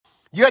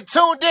You're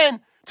tuned in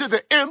to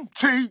the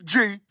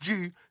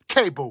MTGG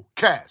Cable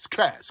Cast,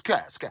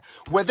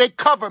 where they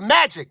cover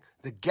Magic,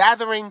 the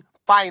Gathering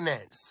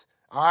Finance.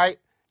 All right?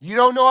 You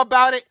don't know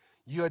about it?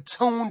 You're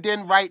tuned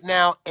in right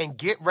now and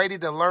get ready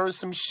to learn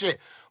some shit.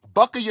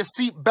 Buckle your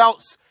seat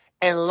belts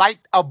and light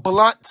a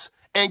blunt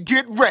and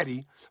get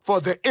ready for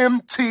the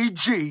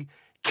MTG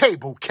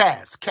Cable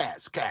Cast.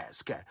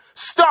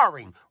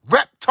 Starring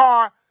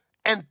Reptar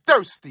and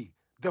Thirsty,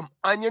 them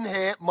onion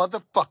head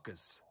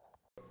motherfuckers.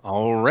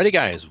 Alrighty,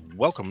 guys,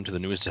 welcome to the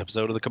newest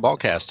episode of the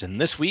Cabalcast.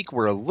 And this week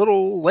we're a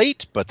little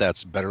late, but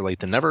that's better late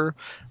than never,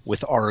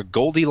 with our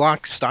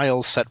Goldilocks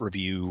style set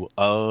review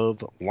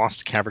of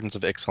Lost Caverns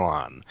of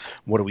Ixalan.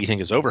 What do we think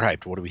is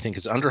overhyped? What do we think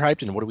is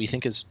underhyped? And what do we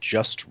think is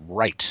just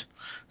right?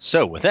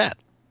 So with that,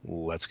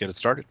 let's get it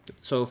started.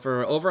 So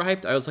for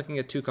overhyped, I was looking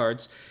at two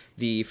cards.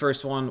 The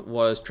first one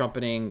was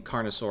Trumpeting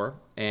Carnosaur,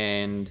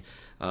 and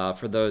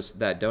for those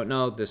that don't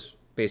know, this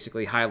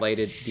basically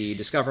highlighted the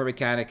Discover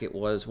mechanic. It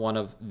was one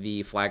of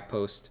the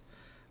flagpole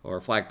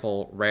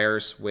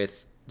rares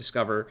with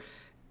Discover,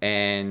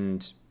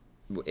 and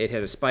it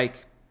hit a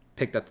spike,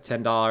 picked up to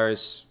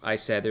 $10. I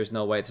said, there's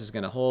no way this is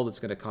going to hold. It's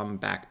going to come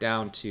back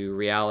down to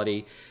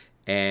reality.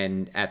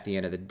 And at the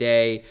end of the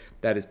day,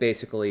 that is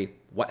basically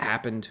what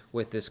happened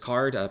with this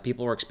card.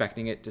 People were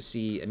expecting it to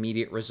see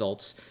immediate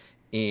results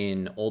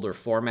in older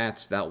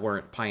formats that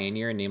weren't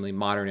Pioneer, namely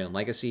Modern and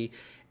Legacy.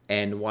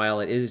 And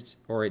while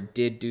it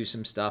did do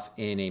some stuff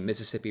in a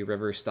Mississippi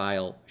River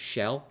style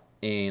shell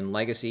in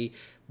Legacy,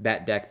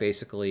 that deck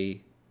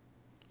basically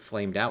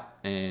flamed out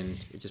and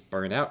it just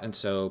burned out. And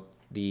so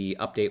the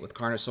update with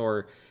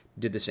Carnosaur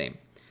did the same.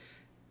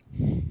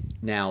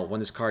 Now,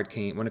 when it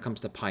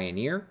comes to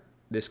Pioneer,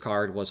 this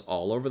card was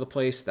all over the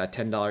place. That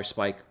 $10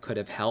 spike could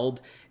have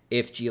held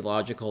if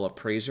Geological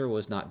Appraiser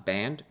was not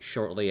banned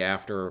shortly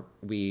after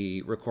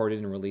we recorded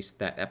and released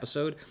that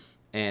episode.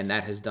 And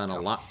that has done a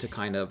lot to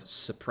kind of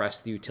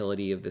suppress the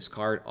utility of this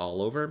card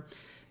all over.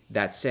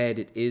 That said,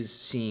 it is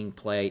seeing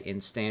play in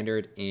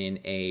Standard in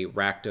a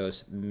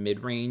Rakdos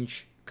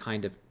mid-range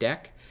kind of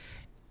deck.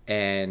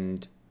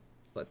 And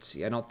let's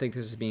see, I don't think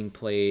this is being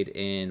played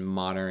in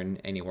Modern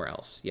anywhere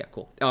else. Yeah,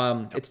 cool.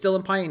 It's still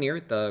in Pioneer.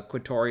 The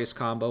Quintorius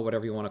combo,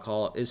 whatever you want to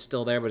call it, is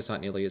still there, but it's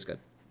not nearly as good.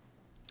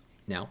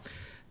 Now,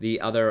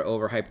 the other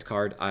overhyped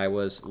card I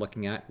was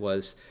looking at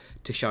was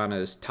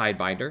Tishana's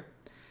Tidebinder.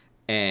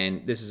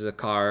 And this is a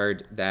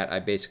card that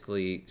I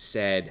basically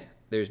said,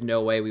 there's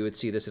no way we would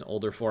see this in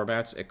older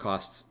formats. It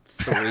costs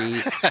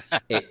 3.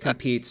 It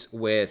competes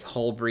with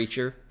Hull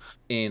Breacher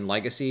in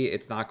Legacy.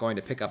 It's not going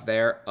to pick up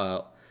there.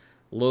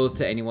 Loath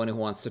to anyone who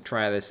wants to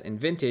try this in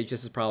Vintage.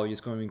 This is probably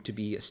just going to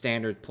be a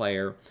Standard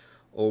player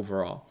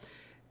overall.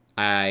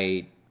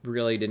 I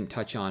really didn't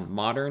touch on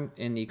Modern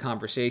in the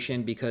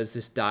conversation because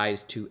this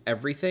died to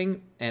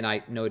everything. And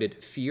I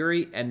noted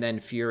Fury, and then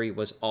Fury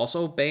was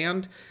also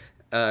banned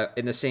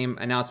in the same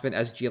announcement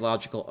as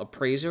Geological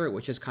Appraiser,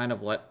 which has kind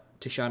of let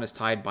Tishana's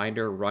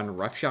Tidebinder run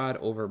roughshod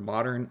over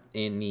Modern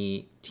in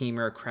the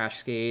Temur,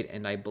 Crashcade,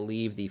 and I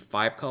believe the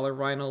 5-color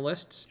Rhino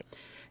lists.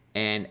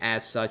 And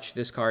as such,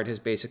 this card has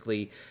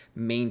basically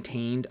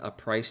maintained a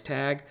price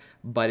tag,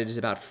 but it is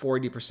about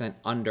 40%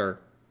 under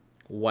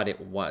what it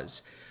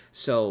was.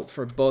 So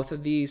for both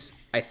of these,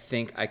 I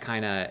think I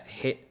kind of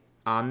hit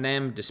on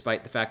them,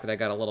 despite the fact that I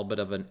got a little bit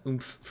of an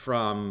oomph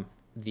from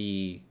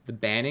the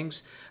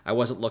bannings. I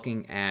wasn't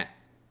looking at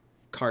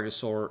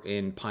Carnosaur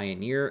in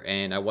Pioneer,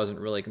 and I wasn't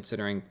really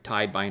considering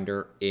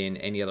Tidebinder in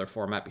any other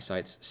format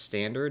besides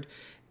Standard,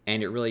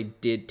 and it really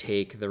did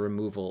take the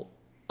removal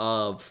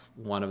of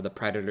one of the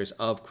predators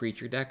of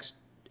creature decks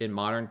in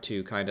Modern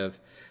to kind of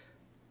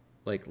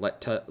like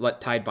let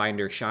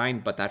Tidebinder shine,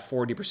 but that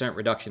 40%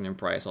 reduction in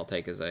price I'll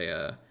take as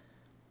a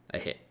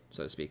hit,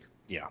 so to speak.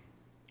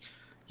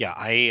 Yeah,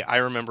 I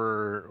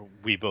remember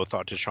we both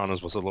thought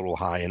Tishana's was a little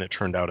high, and it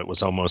turned out it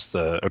was almost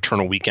the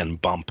Eternal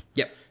Weekend bump.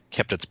 Yep.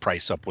 Kept its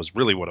price up was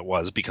really what it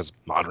was because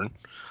Modern.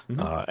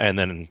 Mm-hmm. And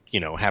then,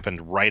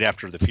 happened right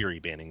after the Fury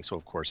banning, so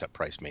of course that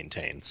price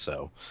maintained.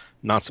 So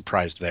not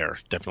surprised there.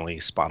 Definitely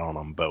spot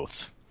on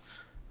both.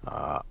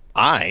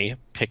 I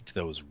picked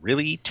those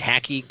really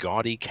tacky,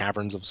 gaudy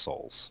Caverns of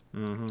Souls.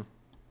 Mm-hmm.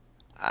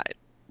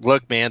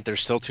 Look, man,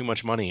 there's still too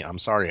much money. I'm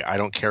sorry. I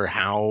don't care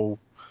how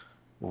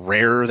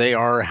rare they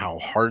are, how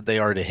hard they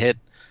are to hit.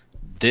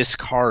 This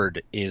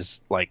card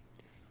is like,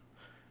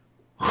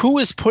 who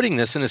is putting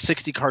this in a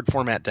 60 card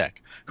format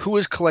deck? Who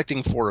is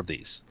collecting 4 of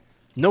these?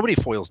 Nobody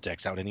foils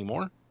decks out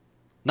anymore.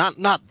 Not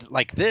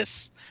like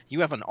this.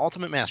 You have an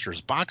Ultimate Masters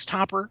box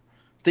topper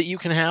that you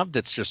can have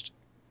that's just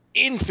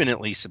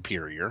infinitely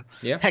superior.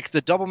 Yeah. Heck,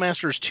 the Double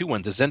Masters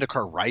 2-1, the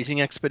Zendikar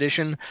Rising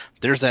Expedition.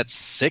 There's that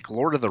sick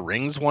Lord of the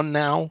Rings one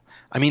now.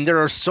 I mean,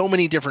 there are so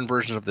many different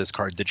versions of this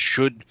card that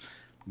should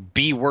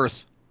be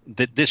worth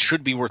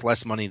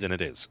less money than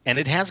it is. And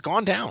it has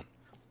gone down.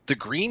 The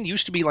green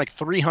used to be like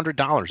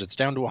 $300. It's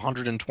down to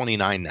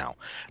 $129 now.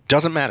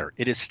 Doesn't matter.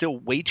 It is still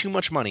way too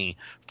much money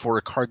for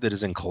a card that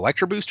is in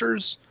collector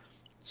boosters,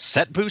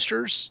 set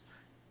boosters,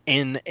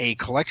 in a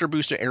collector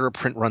booster era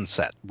print run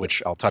set,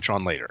 which I'll touch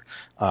on later,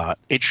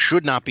 it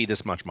should not be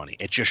this much money.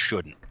 It just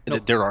shouldn't.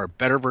 Nope. There are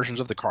better versions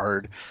of the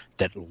card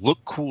that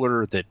look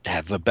cooler, that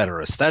have a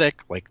better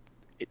aesthetic. Like,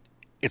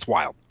 it's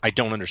wild. I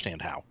don't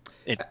understand how.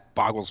 It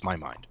boggles my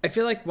mind. I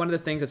feel like one of the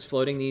things that's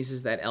floating these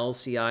is that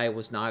LCI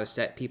was not a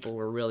set people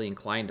were really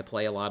inclined to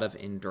play a lot of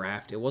in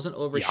draft. It wasn't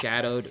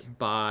overshadowed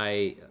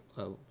by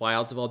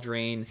Wilds of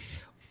Eldraine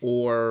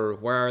or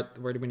where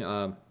do we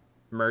know?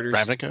 Murders.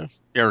 Ravnica?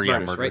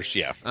 Murders, right?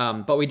 Yeah.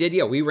 But we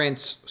did, we ran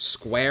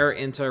Square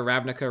into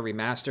Ravnica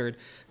Remastered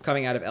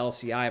coming out of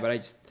LCI, but I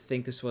just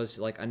think this was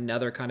like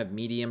another kind of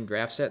medium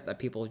draft set that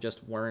people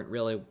just weren't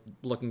really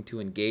looking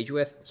to engage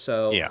with.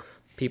 So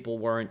people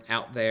weren't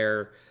out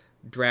there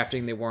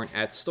drafting, they weren't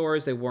at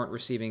stores, they weren't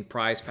receiving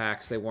prize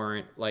packs, they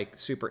weren't like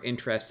super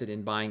interested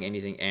in buying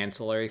anything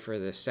ancillary for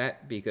this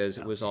set because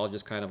it was all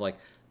just kind of like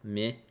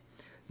meh.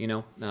 You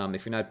know,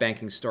 if you're not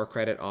banking store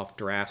credit off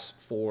drafts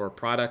for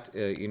product,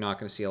 you're not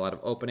going to see a lot of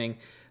opening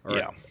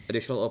or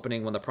additional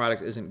opening when the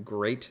product isn't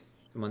great.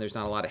 When there's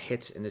not a lot of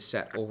hits in this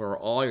set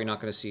overall, you're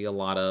not going to see a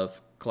lot of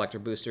collector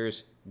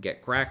boosters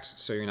get cracked,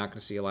 so you're not going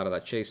to see a lot of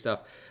that chase stuff.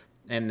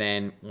 And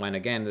then when,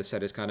 again, the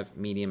set is kind of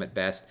medium at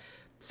best,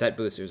 set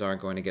boosters aren't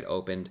going to get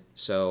opened,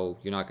 so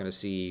you're not going to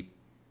see,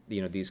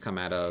 these come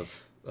out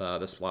of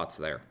the slots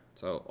there.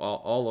 So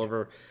all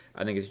over,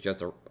 I think it's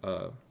just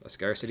a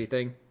scarcity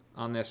thing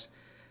on this.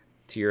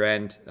 To your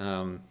end,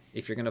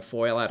 if you're going to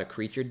foil out a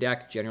creature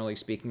deck, generally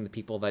speaking, the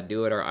people that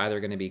do it are either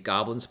going to be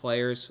Goblins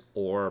players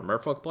or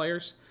Merfolk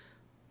players.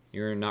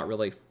 You're not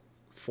really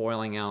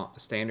foiling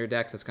out standard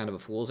decks. That's kind of a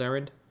fool's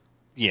errand.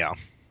 Yeah.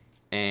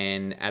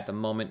 And at the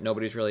moment,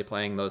 nobody's really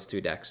playing those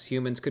two decks.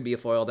 Humans could be a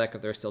foil deck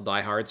if they're still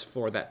diehards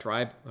for that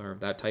tribe or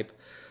that type.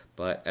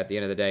 But at the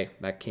end of the day,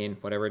 that kin,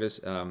 whatever it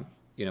is,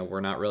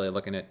 we're not really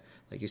looking at,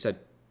 like you said,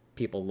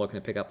 people looking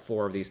to pick up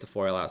 4 of these to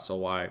foil out. So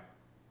why?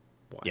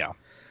 Yeah.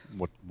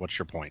 What's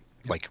your point?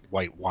 Like,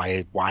 what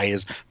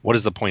is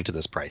the point of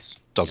this price?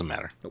 Doesn't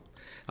matter. Nope.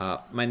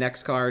 My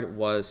next card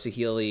was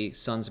Saheeli,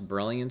 Sons of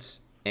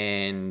Brilliance,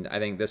 and I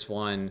think this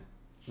one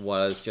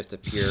was just a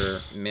pure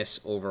miss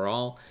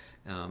overall.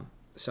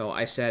 So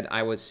I said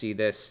I would see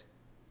this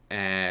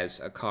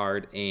as a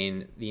card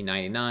in the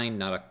 99,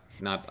 not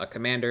a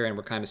commander, and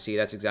we're kind of see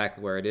that's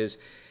exactly where it is.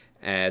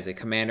 As a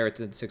commander, it's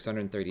in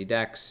 630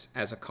 decks.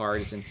 As a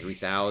card, it's in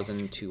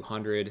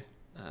 3,200.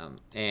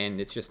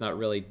 And it's just not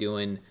really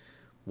doing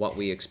what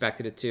we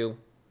expected it to.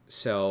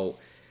 So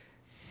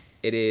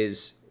it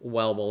is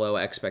well below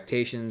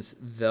expectations,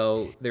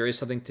 though there is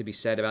something to be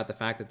said about the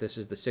fact that this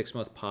is the 6th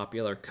most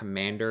popular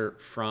commander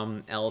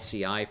from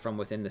LCI from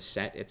within the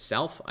set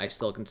itself. I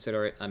still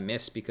consider it a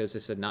miss because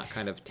this did not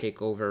kind of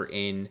take over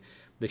in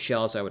the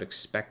shells I would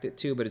expect it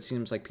to, but it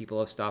seems like people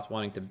have stopped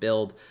wanting to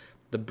build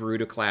the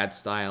Brutaclad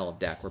style of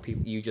deck where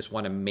you just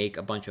want to make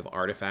a bunch of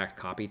artifact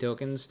copy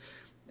tokens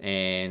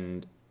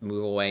and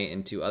move away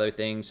into other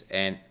things,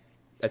 and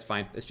that's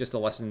fine. It's just a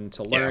lesson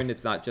to learn.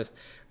 It's not just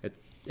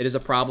it is a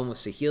problem with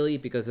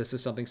Saheeli because this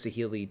is something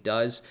Saheeli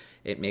does.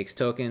 It makes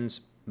tokens,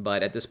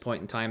 but at this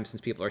point in time,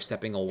 since people are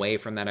stepping away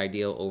from that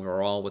ideal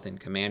overall within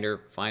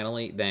Commander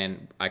finally,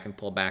 then I can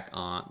pull back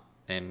on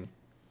and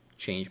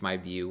change my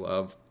view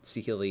of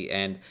Saheeli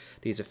and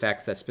these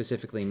effects that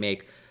specifically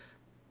make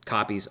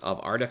copies of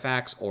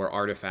artifacts or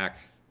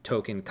artifact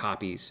token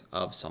copies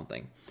of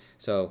something.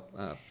 So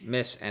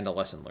miss and a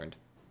lesson learned.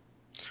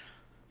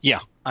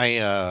 Yeah,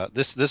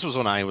 this was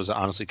when I was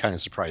honestly kind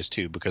of surprised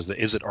too, because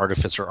the Is It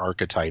Artificer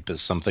archetype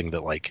is something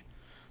that like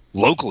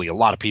locally a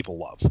lot of people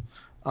love,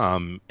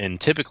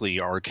 and typically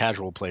our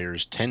casual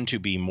players tend to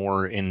be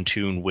more in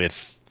tune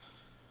with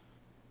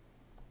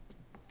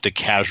the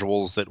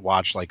casuals that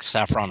watch like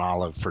Saffron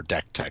Olive for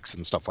deck techs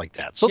and stuff like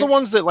that. So the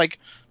ones that like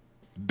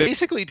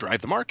basically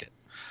drive the market.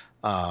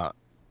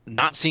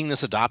 Not seeing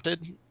this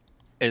adopted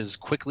as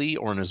quickly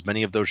or in as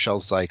many of those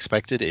shells as I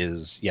expected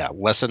is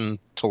lesson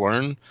to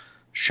learn.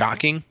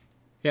 Shocking,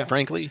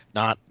 frankly,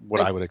 not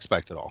what I would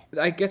expect at all.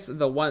 I guess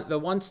the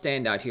one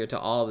standout here to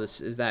all of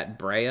this is that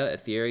Breya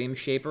Ethereum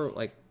Shaper,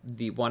 like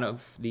the one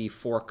of the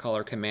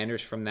 4-color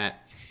commanders from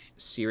that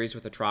series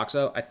with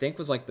Atraxa, I think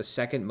was like the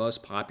 2nd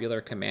most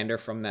popular commander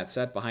from that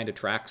set behind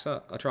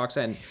Atraxa,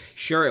 and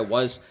sure, it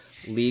was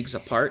leagues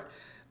apart,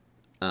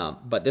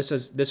 but this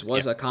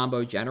was a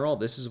combo general.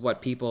 This is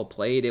what people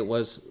played. It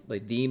was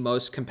like the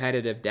most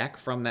competitive deck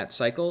from that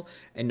cycle,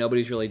 and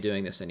nobody's really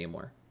doing this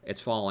anymore. It's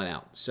fallen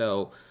out.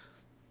 So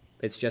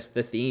it's just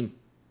the theme.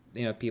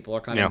 People are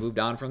kind of moved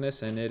on from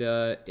this, and it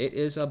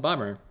is a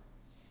bummer.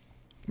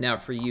 Now,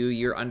 for you,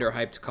 your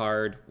underhyped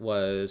card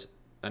was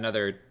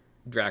another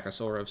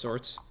Dracosaur of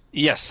sorts.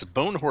 Yes,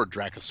 Bonehorde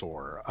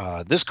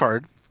Dracosaur. This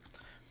card,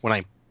 when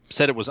I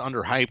said it was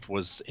underhyped,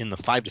 was in the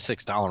 $5 to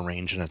 $6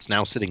 range, and it's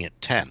now sitting at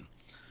 $9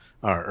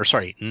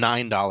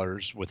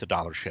 with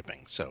 $1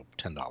 shipping, so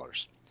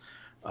 $10.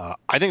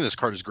 I think this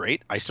card is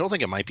great. I still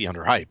think it might be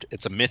underhyped.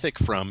 It's a mythic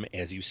from,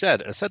 as you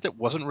said, a set that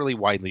wasn't really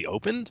widely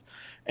opened.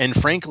 And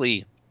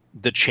frankly,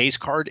 the chase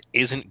card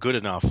isn't good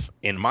enough,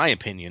 in my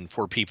opinion,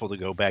 for people to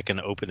go back and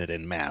open it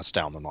in mass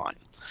down the line.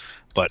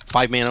 But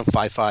 5 mana,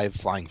 5/5,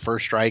 flying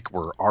first strike,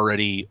 we're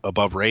already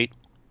above rate.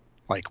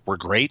 Like, we're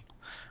great.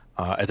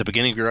 At the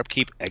beginning of your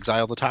upkeep,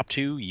 exile the top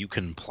 2. You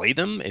can play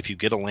them. If you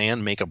get a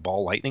land, make a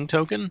ball lightning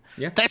token.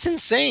 Yeah. That's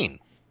insane.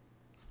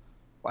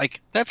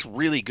 Like, that's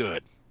really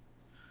good.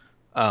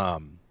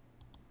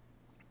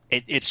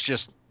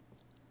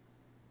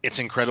 It's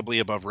incredibly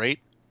above rate.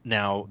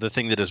 Now, the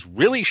thing that is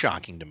really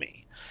shocking to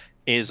me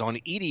is on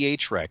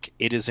EDH Rec,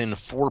 it is in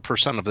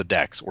 4% of the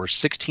decks, or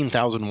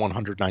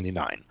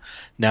 16,199.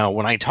 Now,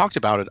 when I talked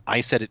about it,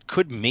 I said it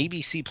could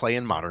maybe see play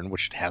in Modern,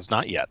 which it has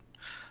not yet,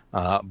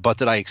 but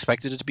that I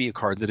expected it to be a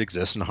card that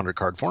exists in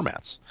 100-card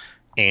formats.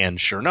 And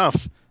sure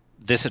enough,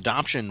 this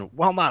adoption,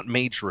 while not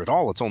major at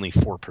all, it's only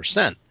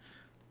 4%.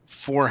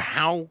 For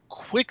how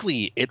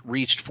quickly it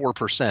reached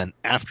 4%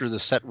 after the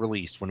set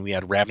released, when we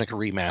had Ravnica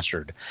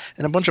Remastered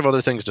and a bunch of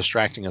other things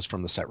distracting us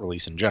from the set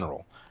release in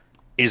general,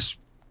 is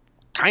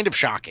kind of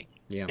shocking.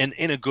 Yeah. And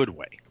in a good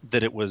way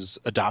that it was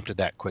adopted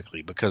that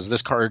quickly, because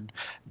this card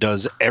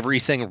does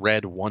everything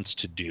red wants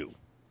to do.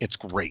 It's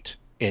great.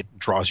 It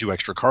draws you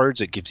extra cards.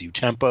 It gives you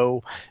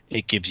tempo.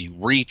 It gives you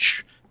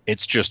reach.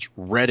 It's just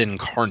red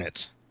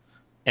incarnate.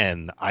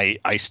 And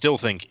I still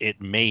think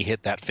it may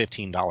hit that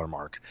 $15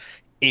 mark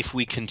if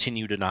we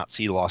continue to not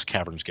see Lost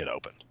Caverns get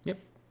opened. Yep.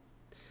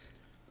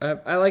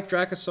 I like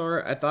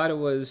Dracosaur. I thought it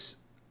was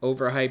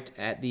overhyped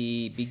at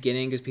the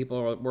beginning because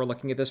people were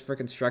looking at this for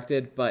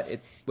constructed, but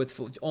with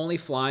only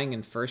flying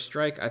in first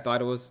strike, I thought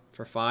it was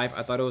for 5.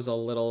 I thought it was a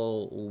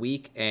little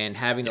weak, and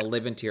having to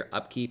live into your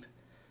upkeep,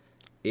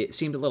 it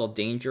seemed a little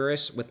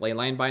dangerous with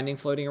Leyline Binding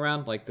floating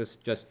around. Like this,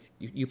 just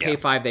you pay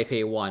 5, they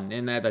pay 1,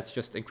 and that's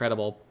just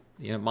incredible.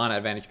 Mana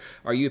advantage.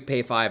 Or you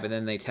pay 5 and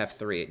then they tef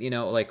 3 it,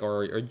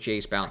 or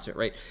Jace bounce it,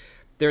 right?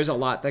 There's a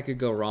lot that could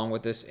go wrong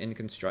with this in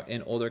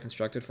older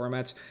constructed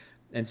formats,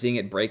 and seeing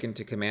it break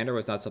into Commander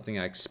was not something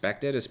I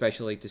expected,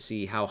 especially to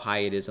see how high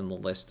it is on the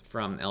list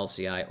from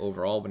LCI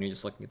overall when you're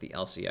just looking at the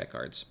LCI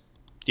cards.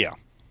 Yeah.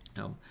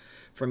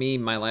 For me,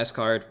 my last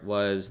card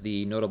was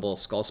the notable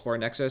Skullspore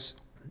Nexus,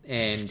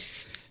 and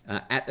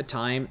at the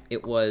time,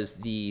 it was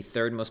the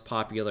 3rd most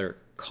popular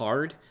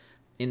card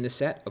in the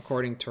set,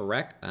 according to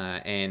Rec,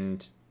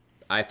 and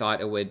I thought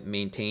it would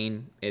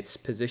maintain its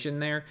position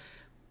there,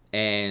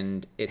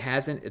 and it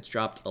hasn't. It's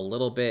dropped a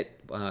little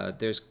bit.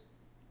 There's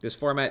this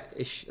format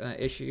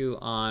issue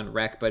on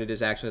Rec, but it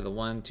is actually the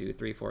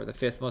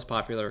 5th most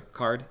popular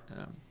card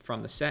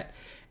from the set,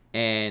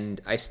 and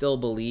I still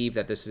believe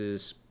that this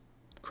is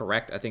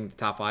correct. I think the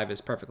top 5 is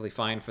perfectly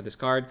fine for this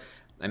card.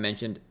 I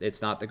mentioned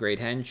it's not the Great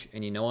Henge,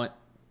 and you know what?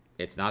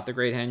 It's not the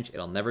Great Henge.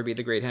 It'll never be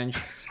the Great Henge.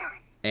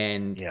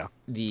 And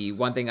the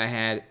one thing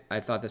I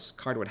thought this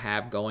card would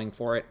have going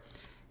for it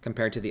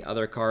compared to the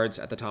other cards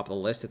at the top of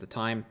the list at the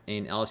time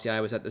in LCI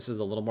was that this is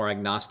a little more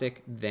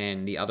agnostic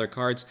than the other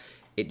cards.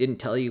 It didn't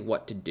tell you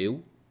what to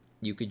do.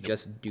 You could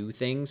just do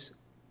things,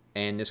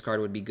 and this card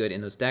would be good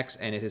in those decks,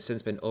 and it has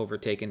since been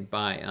overtaken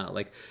by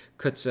like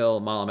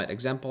Kutzil, Malamet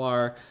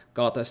Exemplar,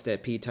 Galta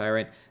Steppe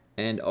Tyrant,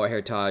 and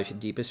Ohertage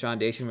Deepest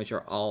Foundation, which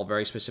are all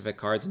very specific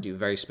cards and do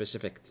very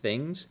specific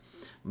things.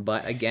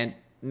 But again,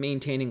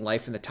 maintaining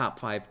life in the top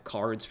 5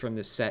 cards from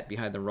this set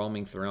behind the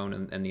Roaming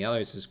Throne and the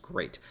others is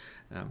great.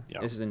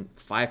 This is in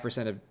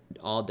 5% of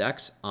all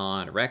decks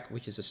on Rec,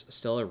 which is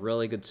still a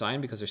really good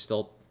sign because there's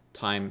still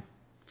time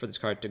for this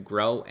card to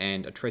grow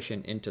and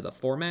attrition into the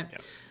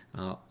format.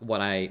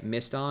 What I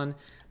missed on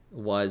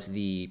was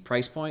the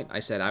price point. I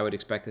said I would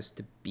expect this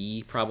to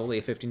be probably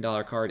a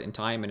 $15 card in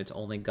time, and it's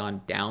only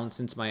gone down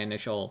since my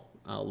initial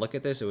look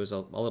at this. It was a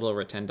little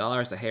over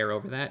 $10, a hair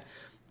over that.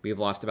 We've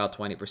lost about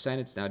 20%.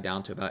 It's now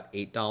down to about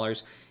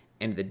 $8.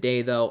 End of the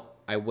day, though,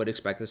 I would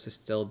expect this to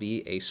still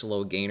be a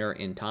slow gainer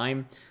in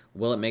time.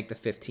 Will it make the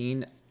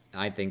 15?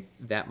 I think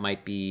that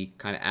might be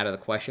kind of out of the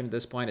question at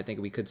this point. I think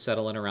we could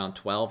settle in around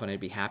 12, and I'd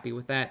be happy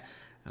with that.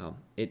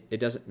 It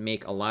doesn't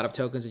make a lot of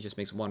tokens. It just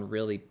makes one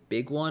really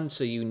big one,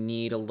 so you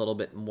need a little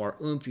bit more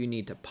oomph. You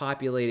need to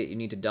populate it. You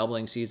need to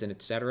doubling season,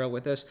 etc.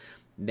 with this.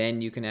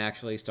 Then you can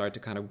actually start to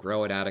kind of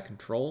grow it out of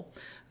control.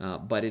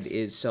 But it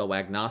is so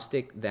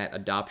agnostic that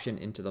adoption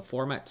into the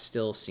format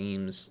still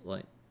seems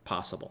like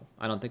possible.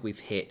 I don't think we've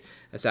hit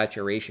a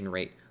saturation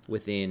rate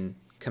within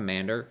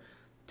Commander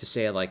to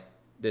say like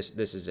this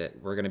is it.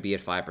 We're going to be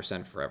at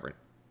 5% forever.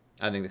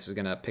 I think this is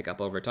going to pick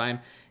up over time.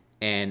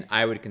 And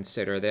I would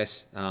consider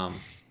this,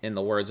 in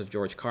the words of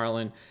George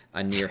Carlin,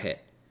 a near hit.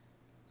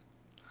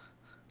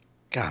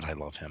 God, I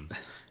love him.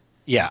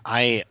 Yeah,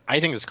 I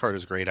think this card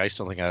is great. I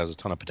still think it has a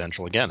ton of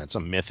potential. Again, it's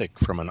a mythic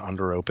from an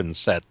under-open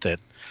set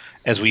that,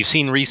 as we've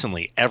seen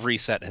recently, every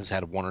set has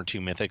had 1 or 2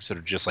 mythics that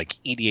are just like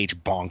EDH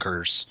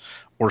bonkers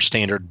or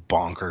standard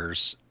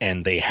bonkers,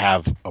 and they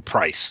have a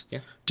price,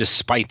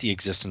 despite the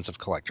existence of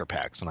collector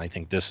packs. And I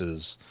think this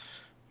is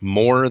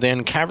more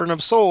than Cavern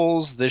of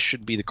Souls. This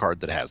should be the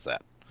card that has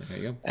that. There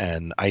you go.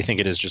 And I think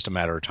it is just a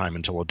matter of time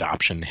until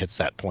adoption hits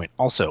that point.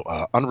 Also,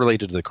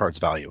 unrelated to the card's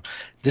value,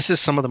 this is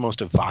some of the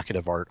most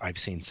evocative art I've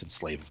seen since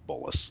Slave of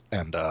Bolas,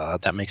 and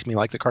that makes me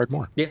like the card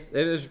more. Yeah,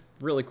 it is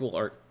really cool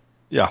art.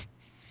 Yeah.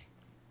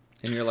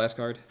 And your last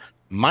card?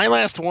 My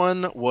last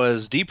one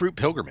was Deep-Root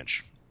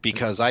Pilgrimage,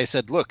 because I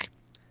said, look,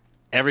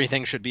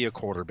 everything should be a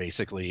quarter,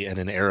 basically, in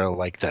an era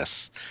like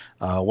this.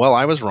 Well,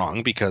 I was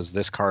wrong, because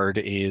this card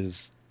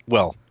is,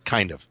 well,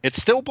 kind of.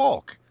 It's still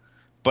bulk,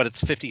 but it's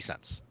 50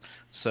 cents.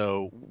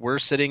 So we're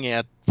sitting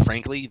at,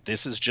 frankly,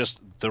 this is just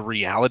the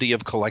reality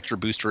of collector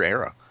booster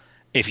era.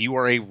 If you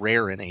are a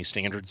rare in a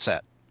standard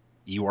set,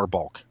 you are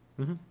bulk.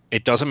 Mm-hmm.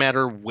 It doesn't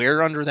matter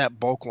where under that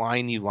bulk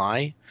line you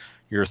lie.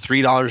 You're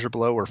 $3 or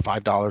below or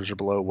 $5 or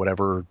below,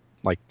 whatever,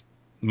 like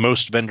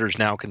most vendors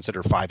now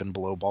consider 5 and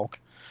below bulk.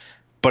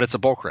 But it's a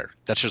bulk rare.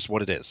 That's just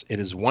what it is. It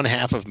is one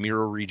half of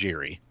Miro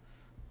Ruggieri,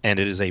 and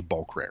it is a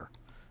bulk rare.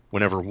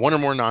 Whenever one or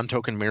more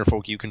non-token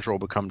merfolk you control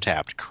become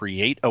tapped,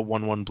 create a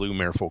 1/1 blue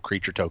merfolk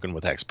creature token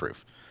with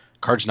hexproof.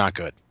 Card's not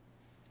good.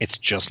 It's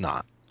just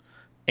not.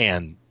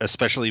 And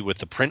especially with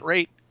the print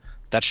rate,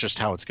 that's just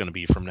how it's going to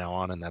be from now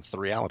on, and that's the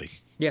reality.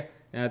 Yeah.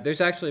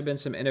 There's actually been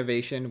some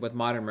innovation with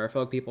modern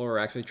merfolk. People are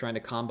actually trying to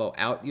combo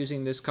out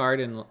using this card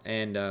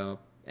and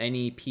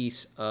any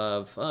piece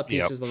of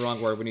piece is the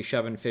wrong word when you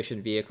shove in fish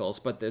in vehicles,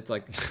 but it's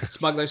like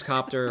Smuggler's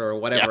Copter or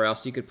whatever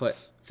else you could put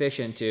fish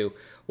into.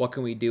 What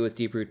can we do with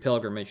Deep-Root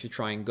Pilgrimage to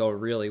try and go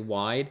really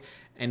wide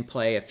and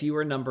play a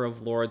fewer number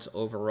of lords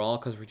overall,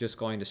 because we're just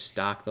going to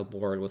stock the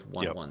board with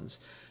 1/1s.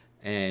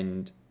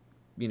 And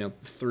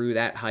through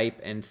that hype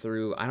and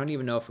through, I don't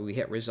even know if we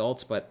hit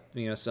results, but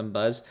some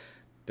buzz,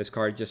 this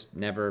card just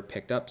never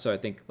picked up. So I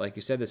think, like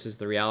you said, this is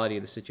the reality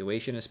of the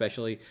situation,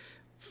 especially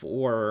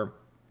for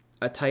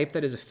a type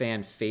that is a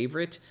fan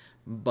favorite,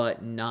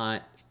 but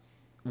not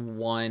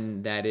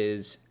one that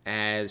is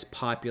as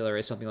popular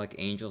as something like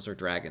Angels or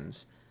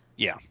Dragons.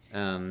 Yeah.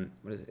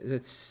 What is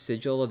it?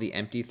 Sigil of the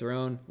Empty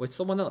Throne? What's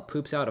the one that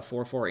poops out a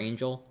 4/4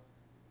 Angel?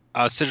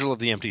 Sigil of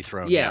the Empty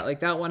Throne. Yeah, like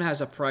that one has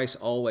a price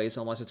always,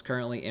 unless it's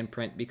currently in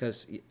print,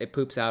 because it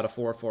poops out a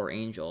 4/4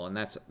 Angel, and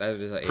that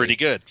is pretty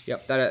good.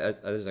 Yep, that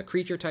is a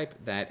creature type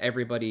that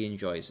everybody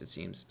enjoys, it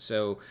seems.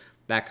 So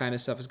that kind of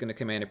stuff is going to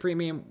command a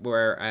premium,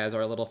 whereas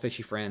our little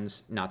fishy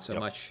friends, not so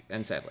much,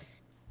 and sadly.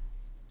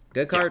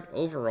 Good card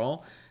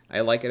overall.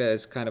 I like it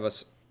as kind of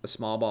a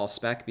small ball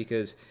spec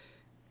because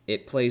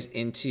it plays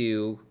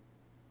into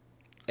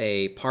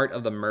a part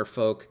of the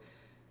merfolk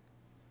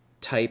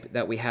type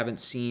that we haven't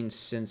seen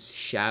since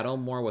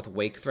Shadowmoor with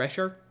Wake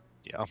Thresher,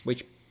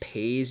 which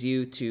pays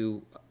you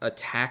to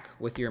attack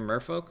with your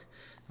merfolk.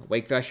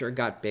 Wake Thresher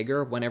got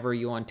bigger whenever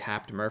you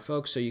untapped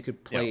merfolk, so you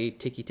could play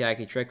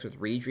ticky-tacky tricks with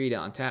Reedry to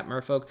untap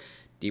merfolk.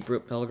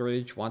 Deep-Root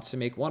Pilgrimage wants to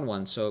make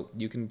 1/1, so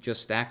you can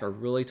just stack a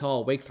really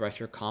tall Wake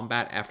Thresher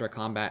combat after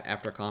combat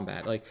after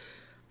combat.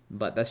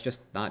 But that's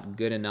just not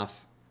good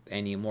enough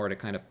anymore to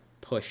kind of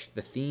push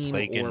the theme.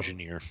 Plague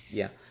Engineer.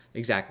 Yeah,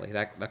 exactly.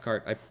 That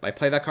card, I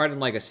play that card in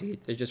Legacy.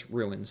 It just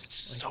ruins.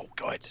 So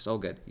good. So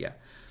good, yeah.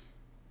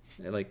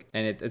 And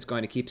it's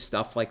going to keep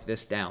stuff like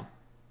this down.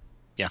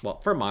 Yeah.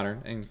 Well, for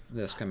Modern and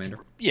this Commander.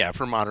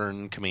 For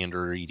Modern,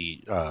 Commander,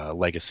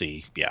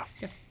 Legacy, yeah.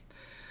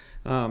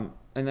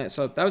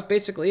 So that was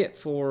basically it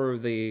for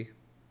the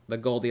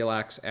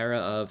Goldilocks era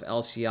of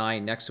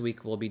LCI. Next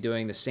week we'll be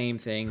doing the same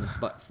thing,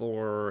 but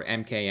for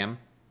MKM.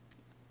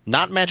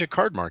 Not Magic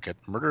Card Market.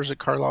 Murders at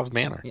Karlov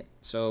Manor. Yeah.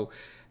 So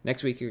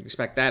next week you can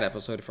expect that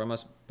episode from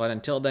us. But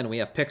until then, we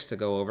have picks to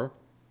go over.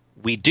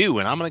 We do,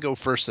 and I'm going to go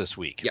first this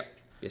week. Yep.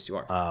 Yes, you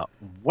are.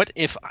 What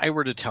if I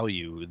were to tell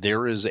you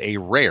there is a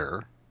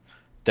rare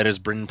that has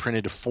been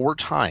printed 4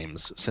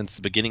 times since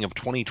the beginning of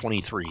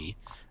 2023,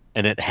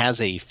 and it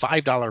has a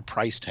 $5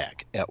 price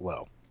tag at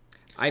low?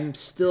 I'm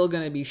still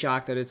going to be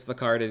shocked that it's the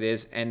card it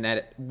is, and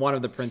that one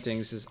of the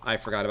printings is I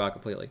forgot about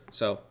completely.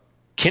 So,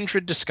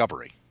 Kindred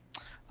Discovery.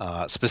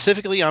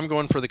 Specifically, I'm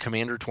going for the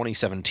Commander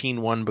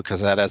 2017 one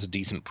because that has a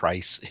decent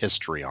price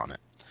history on it.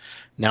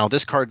 Now,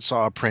 this card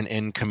saw a print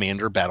in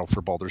Commander Battle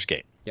for Baldur's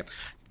Gate. Yep.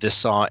 This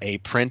saw a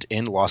print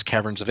in Lost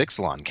Caverns of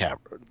Ixalan,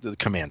 the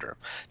Commander.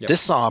 Yep. This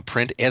saw a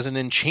print as an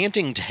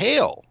Enchanting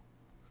Tale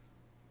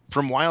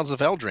from Wilds of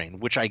Eldraine,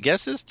 which I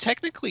guess is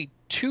technically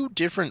 2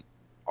 different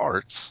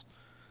arts,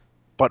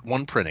 but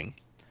 1 printing.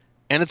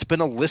 And it's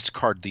been a list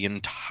card the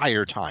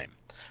entire time.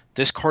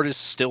 This card is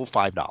still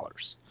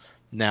 $5.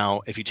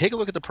 Now, if you take a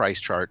look at the price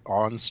chart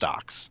on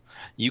stocks,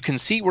 you can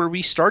see where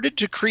we started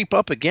to creep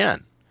up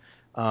again.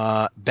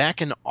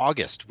 Back in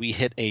August, we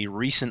hit a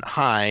recent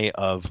high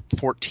of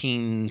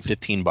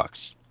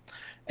 $15.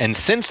 And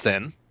since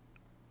then,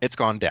 it's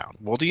gone down.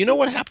 Well, do you know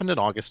what happened in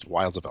August?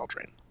 Wilds of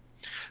Eldraine.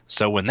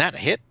 So when that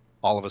hit,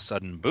 all of a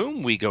sudden,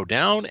 boom, we go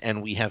down,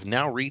 and we have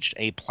now reached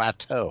a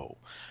plateau.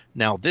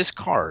 Now, this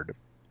card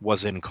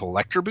was in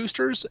collector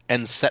boosters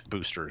and set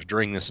boosters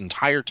during this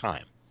entire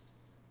time.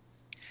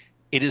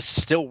 It is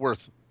still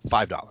worth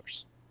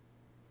 $5.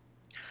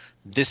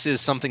 This is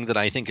something that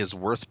I think is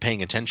worth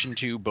paying attention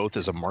to, both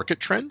as a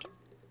market trend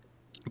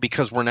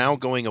because we're now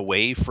going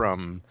away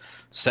from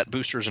set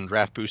boosters and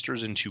draft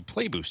boosters into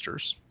play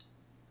boosters,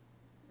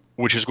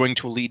 which is going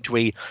to lead to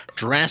a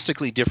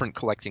drastically different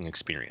collecting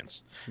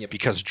experience. Yep.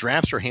 Because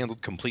drafts are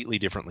handled completely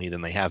differently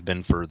than they have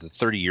been for the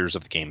 30 years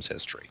of the game's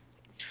history.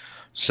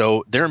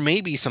 So there may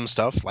be some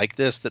stuff like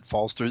this that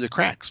falls through the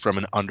cracks from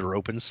an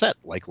under-open set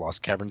like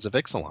Lost Caverns of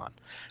Ixalan,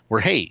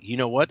 where, hey, you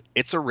know what?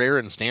 It's a rare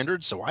in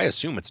standard, so I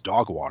assume it's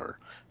dog water.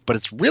 But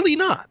it's really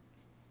not.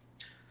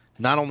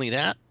 Not only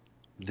that,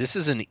 this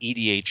is an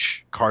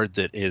EDH card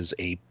that is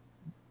a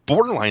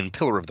borderline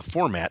pillar of the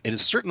format. It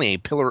is certainly a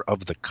pillar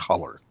of the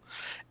color.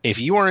 If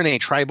you are in a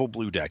tribal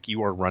blue deck,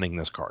 you are running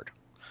this card.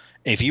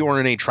 If you are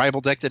in a tribal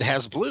deck that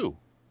has blue,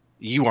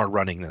 you are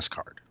running this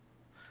card.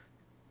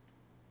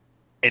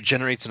 It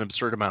generates an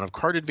absurd amount of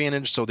card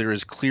advantage, so there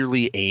is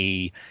clearly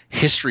a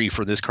history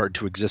for this card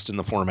to exist in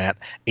the format,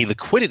 a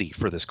liquidity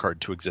for this card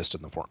to exist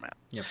in the format.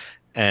 Yep.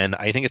 And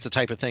I think it's the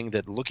type of thing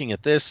that, looking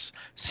at this,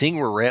 seeing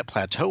where we're at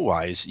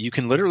plateau-wise, you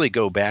can literally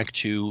go back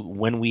to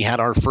when we had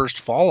our first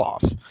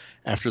fall-off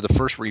after the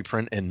first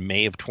reprint in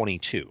May of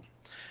 22.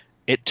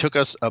 It took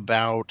us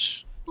about,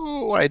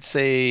 I'd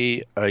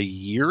say a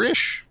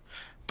year-ish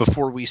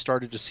before we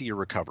started to see a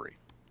recovery.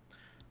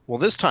 Well,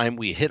 this time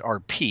we hit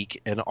our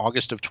peak in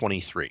August of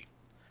 23.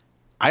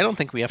 I don't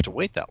think we have to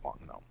wait that long,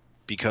 though,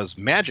 because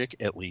Magic,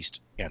 at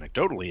least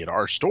anecdotally at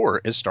our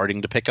store, is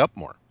starting to pick up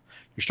more.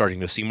 You're starting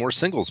to see more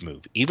singles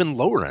move. Even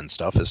lower-end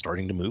stuff is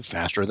starting to move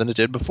faster than it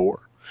did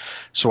before.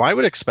 So I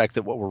would expect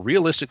that what we'll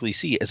realistically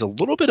see is a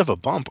little bit of a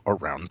bump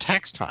around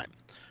tax time.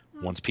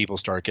 Once people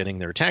start getting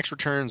their tax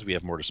returns, we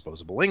have more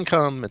disposable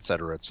income, et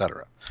cetera, et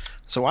cetera.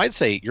 So I'd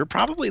say you're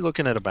probably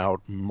looking at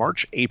about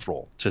March,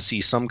 April to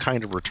see some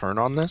kind of return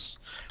on this,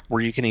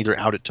 where you can either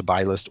out it to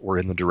buy list or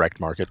in the direct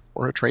market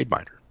or a trade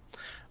binder.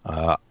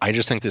 I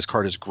just think this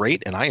card is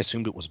great, and I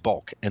assumed it was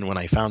bulk. And when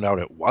I found out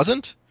it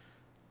wasn't,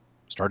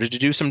 started to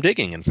do some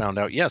digging and found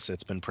out, yes,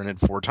 it's been printed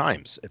 4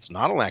 times. It's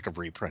not a lack of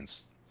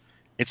reprints.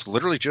 It's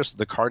literally just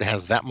the card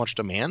has that much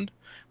demand,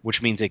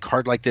 which means a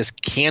card like this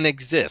can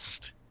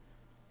exist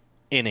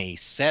in a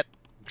set,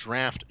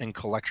 draft, and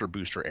collector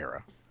booster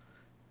era.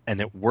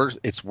 And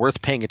it's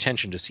worth paying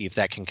attention to see if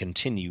that can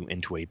continue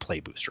into a play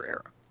booster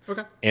era.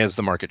 Okay. As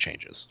the market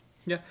changes.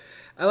 Yeah.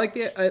 I like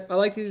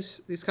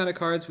these kind of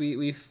cards.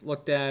 We've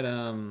looked at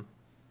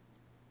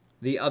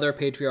the other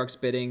Patriarch's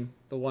Bidding,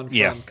 the one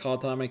from Call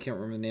Time, I can't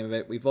remember the name of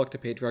it. We've looked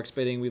at Patriarch's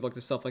Bidding, we've looked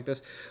at stuff like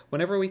this.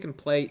 Whenever we can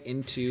play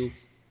into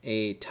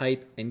a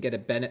type and get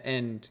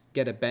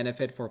a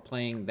benefit for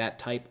playing that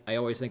type, I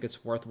always think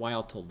it's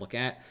worthwhile to look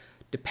at,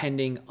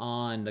 depending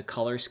on the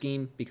color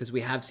scheme, because we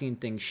have seen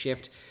things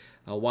shift.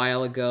 A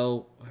while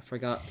ago, I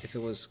forgot if it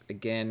was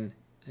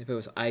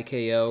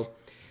IKO,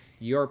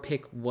 your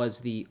pick was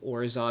the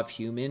Orzhov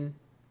human.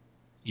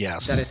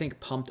 Yes. That I think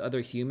pumped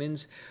other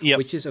humans,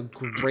 which is a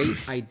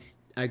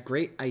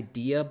great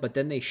idea, but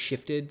then they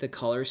shifted the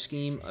color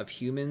scheme of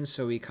humans,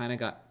 so we kind of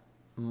got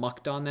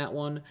mucked on that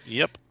one.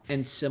 Yep.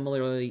 And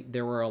similarly,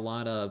 there were a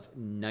lot of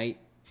knight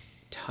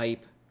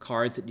type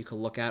cards that you could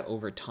look at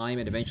over time,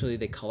 and eventually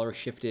they color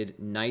shifted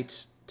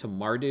knights to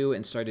Mardu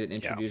and started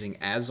introducing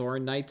Azor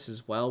knights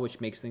as well, which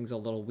makes things a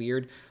little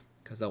weird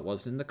because that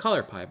wasn't in the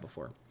color pie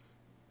before.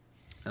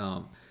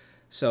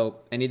 So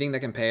anything that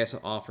can pay us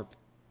off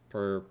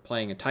for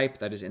playing a type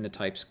that is in the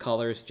type's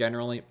colors,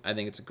 generally, I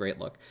think it's a great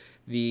look.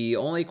 The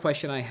only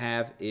question I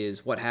have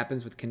is what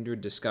happens with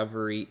Kindred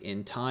Discovery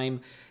in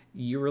time.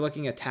 You were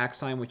looking at Tax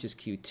Time, which is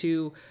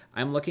Q2.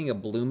 I'm looking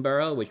at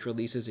Bloomburrow, which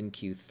releases in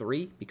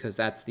Q3, because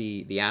that's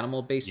the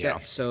animal-based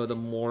set. So the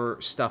more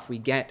stuff we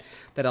get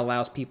that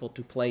allows people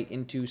to play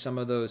into some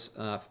of those,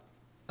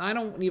 I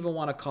don't even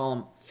want to call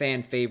them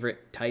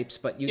fan-favorite types,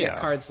 but you get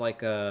cards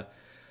like,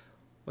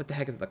 what the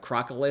heck is it, the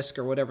Crocolisk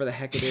or whatever the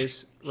heck it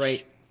is,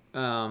 right?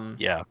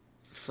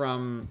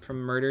 From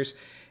Murders.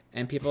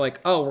 And people are like,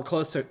 oh, we're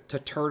close to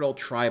Turtle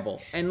Tribal.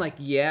 And like,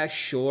 yeah,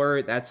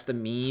 sure, that's the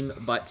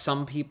meme, but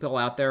some people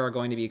out there are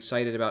going to be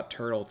excited about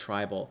Turtle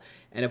Tribal.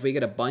 And if we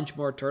get a bunch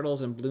more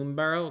turtles in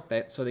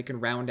Bloomburrow, so they can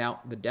round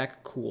out the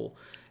deck, cool.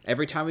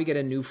 Every time we get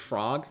a new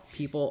frog,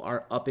 people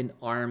are up in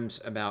arms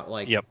about,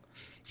 like,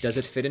 does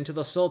it fit into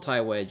the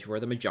Sultai Wedge where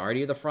the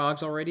majority of the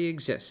frogs already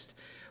exist?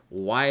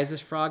 Why is this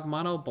frog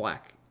mono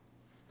black?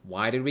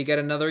 Why did we get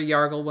another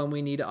Yargle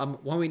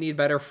when we need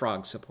better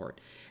frog support?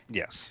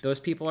 Yes. Those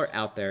people are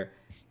out there,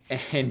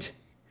 and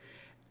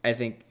I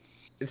think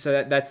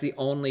so. That's the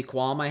only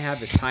qualm I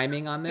have is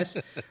timing on this.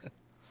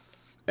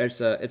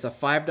 It's a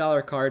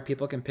 $5 card.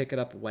 People can pick it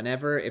up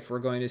whenever. If we're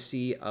going to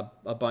see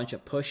a bunch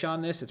of push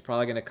on this, it's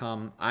probably going to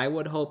come, I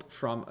would hope,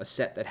 from a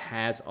set that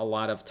has a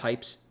lot of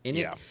types in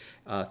it.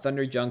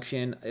 Thunder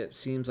Junction, it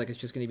seems like it's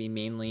just going to be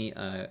mainly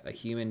a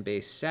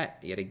human-based set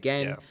yet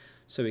again.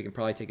 So we can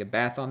probably take a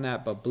bath on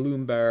that. But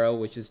Bloomburrow,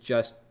 which is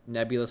just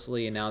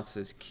nebulously announced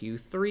as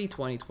Q3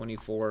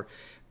 2024,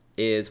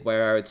 is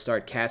where I would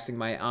start casting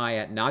my eye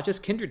at not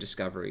just Kindred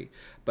Discovery,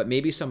 but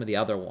maybe some of the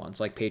other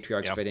ones, like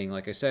Patriarch's Bidding,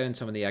 like I said, and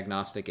some of the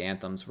agnostic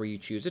anthems where you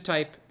choose a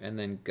type and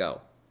then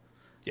go.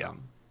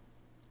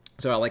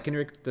 So I like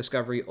Kindred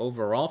Discovery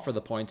overall for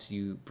the points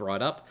you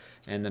brought up,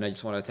 and then I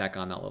just want to tack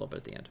on that a little bit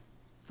at the end.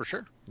 For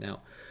sure. Now,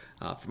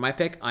 for my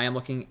pick, I am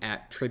looking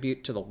at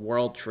Tribute to the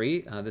World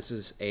Tree. This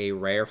is a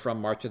rare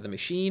from March of the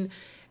Machine,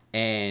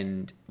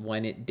 and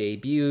when it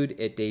debuted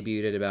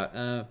at about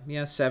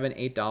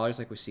 $7-8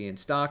 like we see in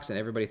stocks, and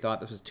everybody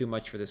thought this was too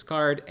much for this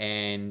card,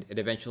 and it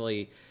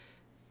eventually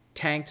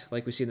tanked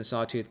like we see in the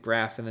Sawtooth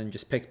graph, and then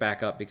just picked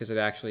back up because it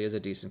actually is a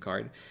decent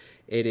card.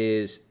 It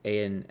is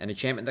an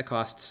enchantment that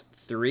costs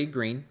 3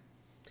 green,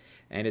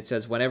 and it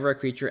says whenever a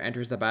creature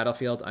enters the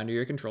battlefield under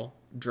your control,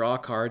 draw a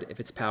card if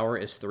its power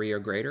is 3 or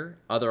greater.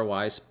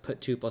 Otherwise,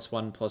 put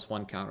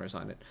 2+1/+1 counters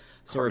on it.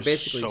 So we're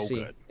basically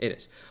seeing good. It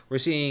is. We're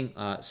seeing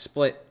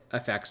split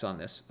effects on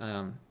this.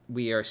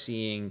 We are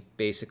seeing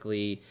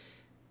basically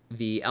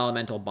the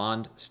elemental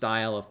bond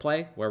style of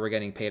play, where we're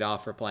getting paid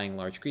off for playing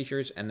large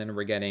creatures, and then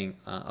we're getting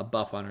a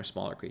buff on our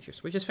smaller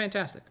creatures, which is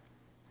fantastic.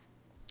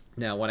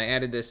 Now, when I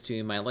added this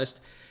to my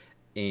list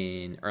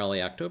in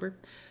early October,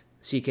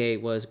 CK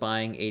was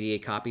buying 88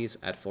 copies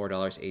at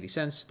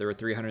 $4.80. There were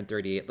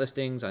 338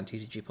 listings on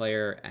TCG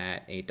Player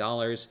at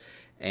 $8,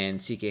 and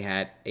CK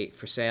had 8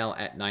 for sale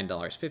at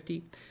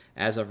 $9.50.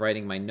 As of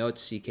writing my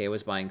notes, CK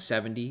was buying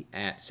 70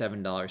 at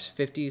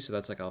 $7.50, so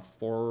that's like a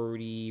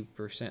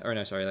 40%, or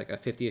no, sorry, like a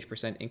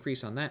 50-ish%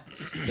 increase on that.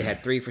 They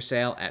had 3 for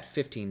sale at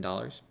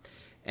 $15.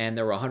 And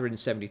there were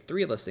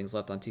 173 listings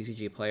left on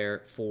TCG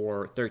Player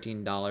for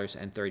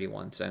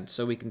 $13.31.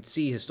 So we can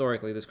see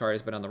historically this card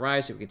has been on the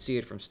rise. We can see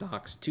it from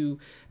stocks too,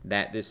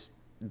 that this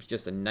is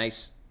just a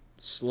nice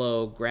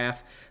slow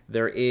graph.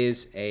 There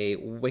is a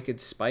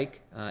wicked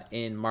spike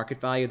in market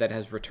value that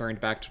has returned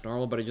back to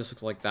normal, but it just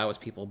looks like that was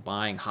people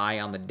buying high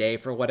on the day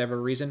for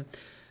whatever reason.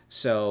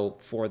 So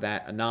for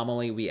that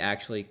anomaly, we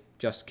actually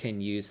just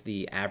can use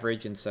the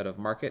average instead of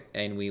market,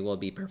 and we will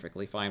be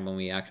perfectly fine when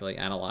we actually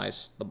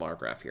analyze the bar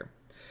graph here.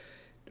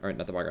 Or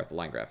not the bar graph, the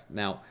line graph.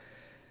 Now,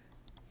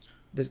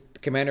 the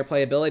commander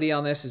playability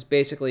on this is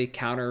basically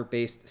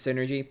counter-based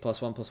synergy,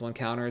 +1/+1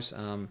 counters,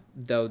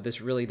 though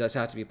this really does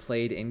have to be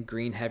played in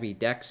green-heavy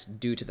decks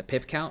due to the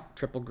pip count.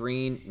 Triple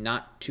green,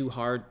 not too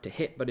hard to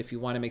hit, but if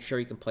you want to make sure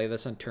you can play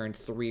this on turn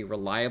 3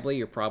 reliably,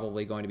 you're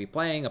probably going to be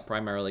playing a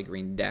primarily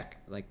green deck.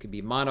 Like, could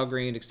be mono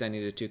green,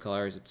 extending to 2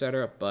 colors,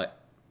 etc.,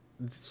 but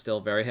still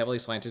very heavily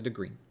slanted to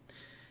green.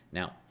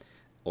 Now,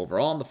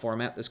 overall, in the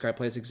format, this card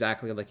plays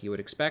exactly like you would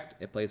expect.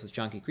 It plays with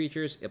chunky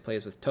creatures, it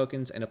plays with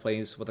tokens, and it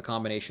plays with a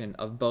combination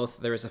of both.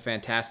 There is a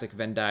fantastic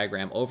Venn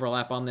diagram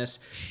overlap on this.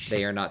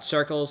 They are not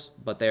circles,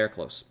 but they are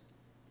close.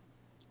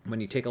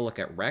 When you take a look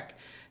at Rec,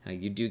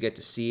 you do get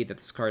to see that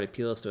this card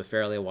appeals to a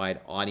fairly wide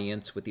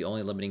audience, with the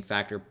only limiting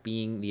factor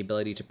being the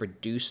ability to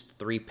produce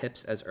 3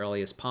 pips as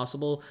early as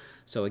possible.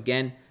 So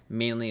again,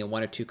 mainly in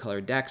 1 or 2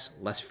 color decks,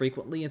 less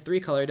frequently in 3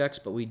 color decks,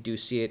 but we do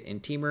see it in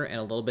Temur and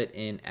a little bit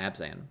in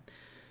Abzan.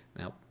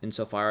 Now,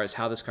 insofar as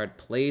how this card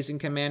plays in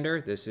Commander,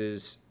 this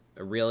is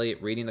a really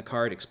reading the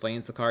card,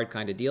 explains the card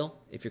kind of deal.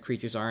 If your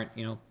creatures aren't,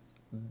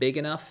 big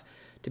enough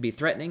to be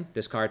threatening,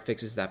 this card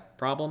fixes that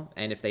problem.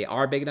 And if they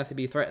are big enough to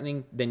be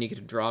threatening, then you get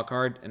to draw a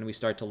card, and we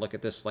start to look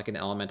at this like an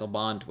elemental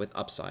bond with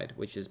upside,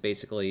 which is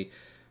basically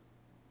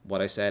what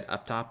I said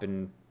up top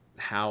and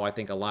how I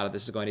think a lot of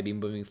this is going to be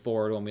moving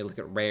forward when we look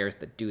at rares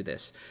that do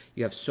this.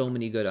 You have so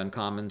many good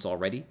uncommons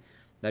already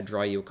that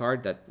draw you a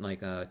card, that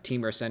like a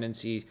Temur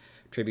Ascendancy,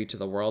 Tribute to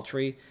the World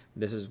Tree.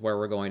 This is where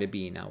we're going to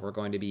be now. We're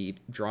going to be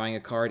drawing a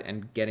card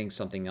and getting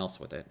something else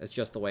with it. It's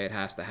just the way it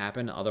has to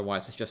happen.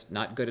 Otherwise, it's just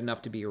not good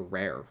enough to be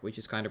rare, which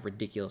is kind of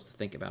ridiculous to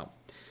think about.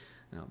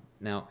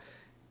 Now,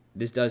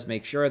 this does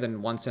make sure that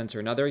in one sense or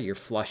another, you're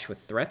flush with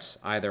threats,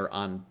 either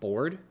on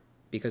board,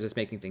 because it's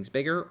making things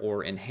bigger,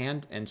 or in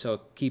hand, and so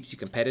it keeps you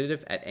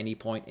competitive at any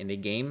point in a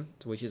game,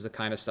 which is the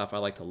kind of stuff I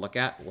like to look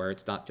at, where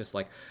it's not just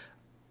like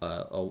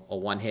a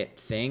one-hit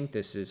thing.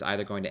 This is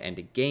either going to end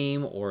a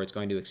game, or it's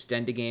going to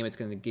extend a game. It's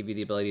going to give you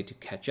the ability to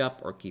catch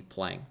up or keep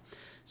playing.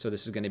 So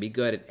this is going to be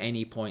good at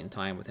any point in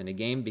time within a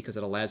game, because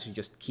it allows you to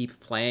just keep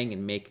playing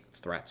and make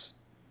threats.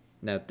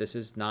 Now, this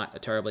is not a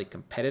terribly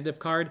competitive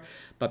card,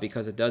 but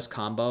because it does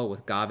combo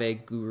with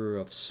Gave, Guru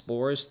of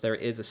Spores, there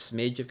is a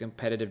smidge of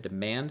competitive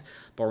demand,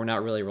 but we're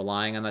not really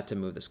relying on that to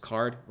move this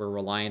card. We're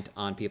reliant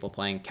on people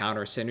playing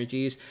counter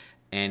synergies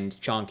and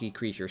chonky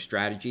creature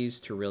strategies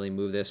to really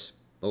move this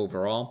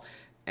overall.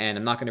 And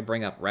I'm not going to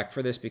bring up Rec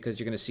for this, because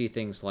you're going to see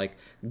things like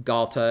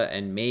Galta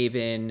and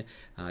Maven.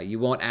 You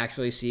won't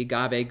actually see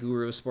Gave,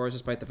 Guru of Spores,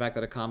 despite the fact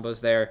that a combo's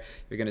there.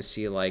 You're going to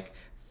see like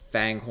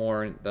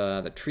Fanghorn,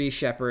 the Tree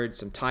Shepherd,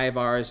 some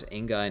Tyvars,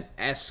 Inga and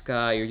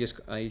Eska. You're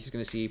just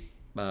going to see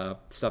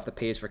stuff that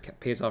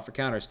pays off for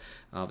counters.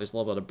 There's a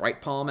little bit of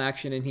Bright Palm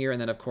action in here, and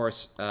then of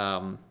course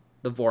the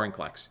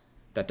Vorinclex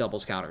that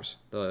doubles counters.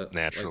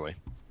 Naturally.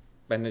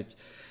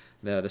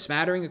 The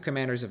smattering of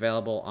commanders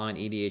available on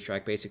EDH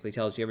Track basically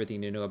tells you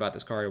everything you know about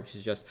this card, which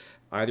is just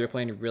either you're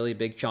playing really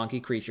big chunky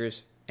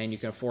creatures and you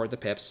can afford the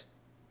pips,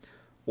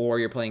 or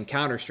you're playing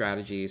counter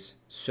strategies,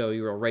 so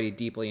you're already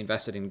deeply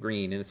invested in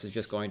green, and this is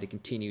just going to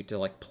continue to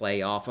like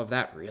play off of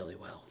that really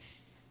well.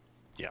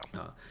 Yeah.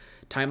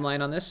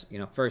 Timeline on this,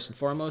 first and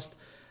foremost,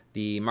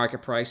 The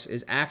market price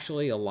is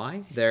actually a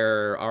lie.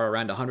 There are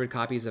around 100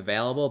 copies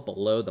available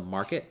below the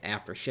market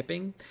after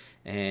shipping,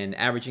 and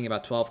averaging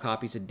about 12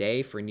 copies a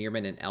day for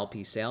Nearman and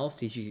LP sales.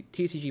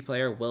 TCG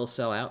Player will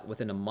sell out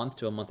within a month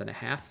to a month and a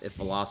half if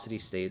velocity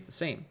stays the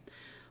same.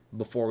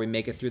 Before we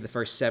make it through the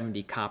first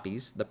 70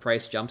 copies, the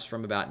price jumps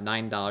from about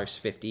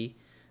 $9.50,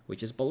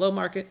 which is below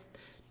market,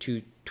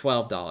 to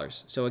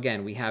 $12. So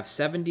again, we have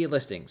 70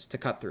 listings to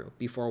cut through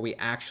before we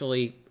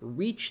actually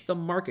reach the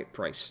market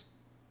price,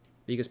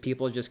 because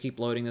people just keep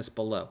loading this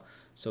below.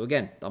 So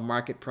again, the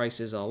market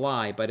price is a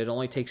lie, but it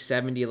only takes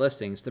 70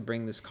 listings to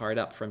bring this card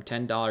up from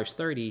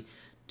 $10.30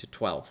 to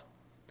 $12.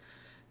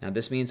 Now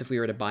this means if we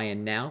were to buy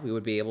in now, we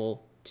would be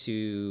able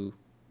to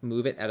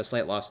move it at a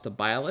slight loss to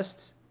buy a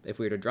list if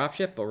we were to drop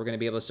ship, but we're going to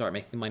be able to start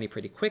making money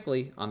pretty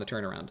quickly on the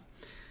turnaround.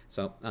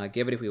 So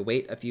given if we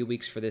wait a few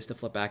weeks for this to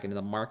flip back into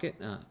the market,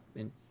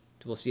 and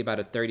we'll see about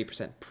a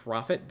 30%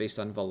 profit based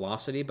on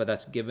velocity, but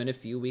that's given a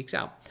few weeks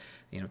out.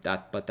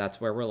 But that's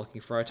where we're looking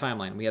for our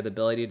timeline. We have the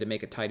ability to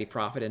make a tidy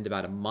profit in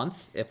about a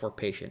month if we're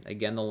patient.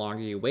 Again, the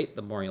longer you wait,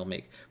 the more you'll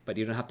make. But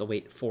you don't have to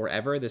wait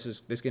forever.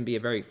 This can be a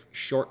very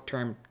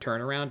short-term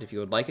turnaround if you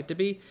would like it to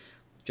be.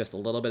 Just a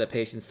little bit of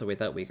patience to wait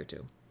that week or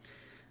two.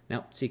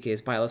 Now,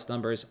 CK's buy list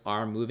numbers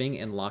are moving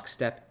in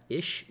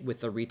lockstep-ish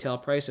with the retail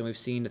price, and we've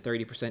seen a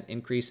 30%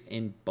 increase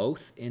in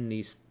both in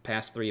these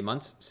past 3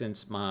 months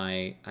since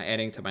my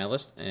adding to my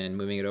list and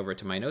moving it over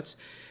to my notes,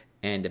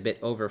 and a bit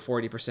over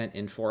 40%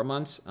 in 4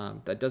 months.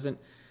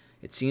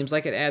 It seems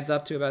like it adds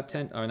up to about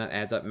 10, or not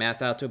adds up,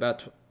 maths out to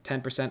about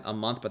 10% a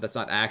month, but that's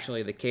not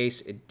actually the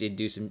case. It did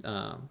do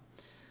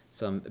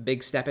some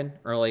big stepping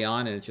early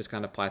on, and it's just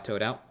kind of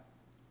plateaued out.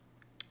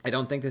 I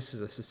don't think this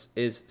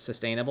is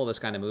sustainable, this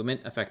kind of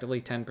movement,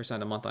 effectively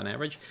 10% a month on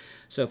average.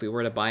 So if we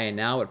were to buy in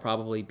now, it would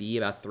probably be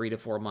about 3 to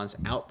 4 months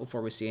out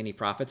before we see any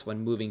profits when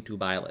moving to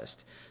buy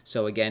list.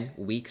 So again,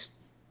 weeks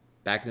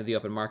back into the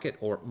open market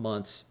or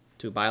months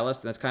to buy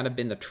list. And that's kind of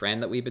been the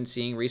trend that we've been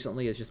seeing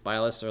recently, is just buy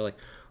lists are like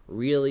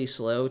really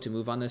slow to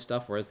move on this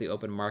stuff, whereas the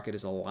open market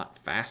is a lot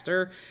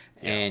faster.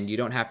 Yeah. And you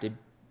don't have to,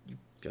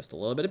 just a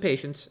little bit of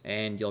patience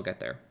and you'll get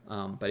there.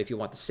 But if you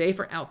want the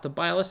safer out to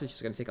buy list, it's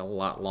just going to take a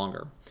lot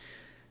longer.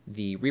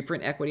 The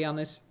reprint equity on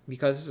this,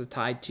 because this is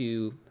tied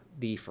to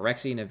the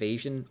Phyrexian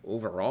evasion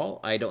overall,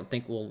 I don't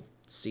think we'll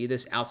see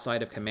this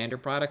outside of Commander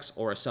products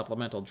or a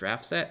supplemental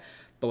draft set,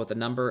 but with the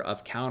number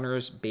of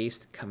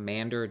counters-based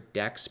Commander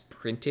decks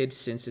printed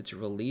since its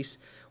release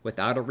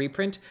without a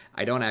reprint,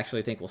 I don't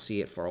actually think we'll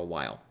see it for a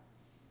while.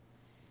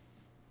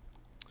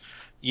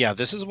 Yeah,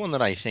 this is one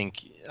that I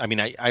think,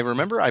 I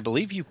remember, I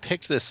believe you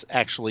picked this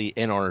actually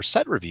in our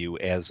set review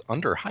as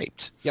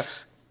underhyped.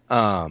 Yes.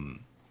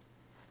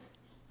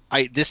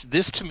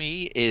 This to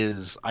me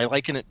is, I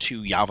liken it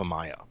to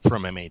Yavimaya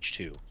from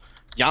MH2.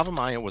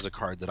 Yavimaya was a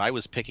card that I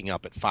was picking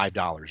up at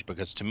 $5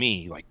 because to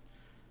me, like,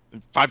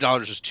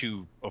 $5 is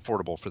too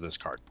affordable for this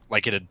card.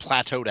 Like, it had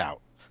plateaued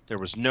out. There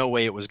was no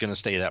way it was going to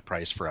stay that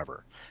price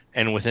forever.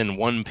 And within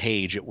one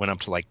page, it went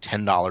up to like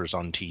 $10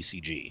 on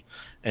TCG.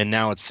 And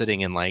now it's sitting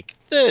in like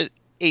the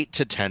 8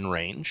 to 10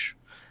 range.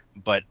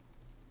 But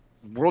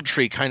World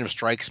Tree kind of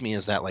strikes me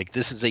as that, like,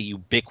 this is a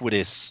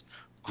ubiquitous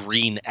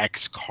green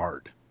X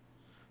card.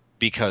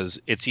 Because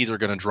it's either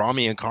going to draw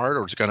me a card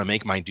or it's going to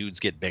make my dudes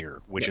get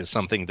bigger, which is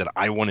something that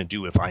I want to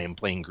do if I am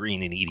playing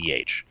green in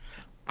EDH.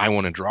 I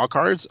want to draw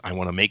cards. I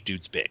want to make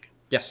dudes big.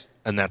 Yes.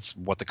 And that's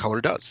what the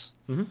color does.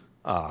 Mm-hmm.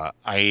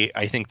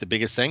 I think the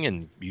biggest thing,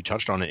 and you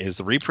touched on it, is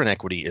the reprint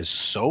equity is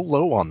so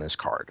low on this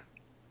card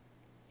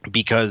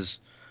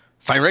because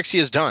Phyrexia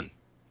is done.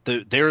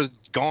 They're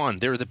gone.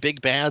 They're the big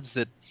bads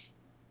that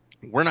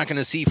we're not going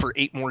to see for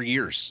 8 more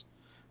years.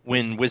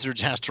 When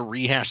Wizards has to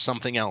rehash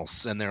something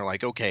else, and they're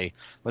like, okay,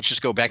 let's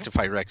just go back to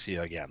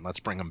Phyrexia again. Let's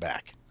bring them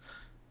back.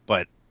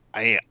 But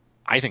I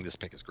think this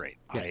pick is great.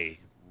 Yeah. I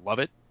love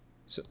it.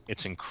 So,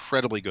 it's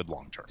incredibly good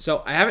long term.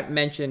 So I haven't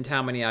mentioned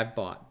how many I've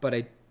bought,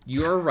 but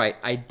you're right.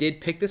 I did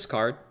pick this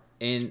card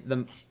in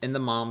the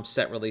mom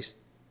set release,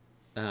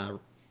 or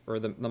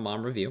the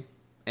mom review,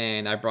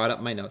 and I brought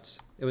up my notes.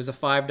 It was a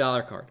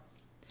 $5 card,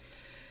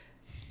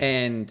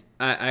 and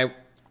I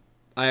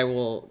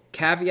will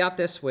caveat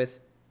this with,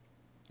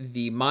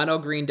 the mono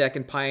green deck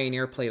in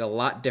Pioneer played a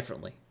lot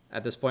differently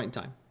at this point in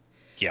time.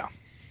 Yeah.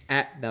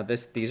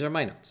 These are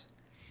my notes.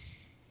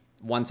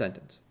 One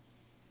sentence.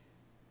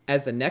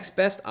 As the next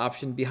best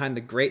option behind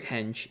the Great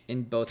Henge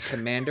in both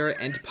Commander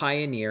and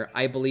Pioneer,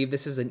 I believe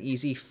this is an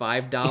easy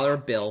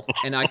 $5 bill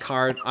and a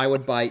card I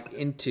would buy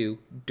into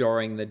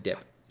during the dip.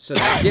 So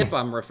that dip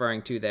I'm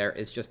referring to there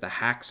is just the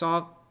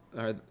hacksaw,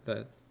 or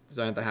the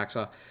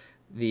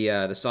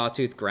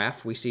sawtooth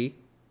graph we see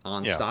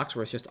on stocks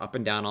where it's just up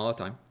and down all the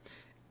time.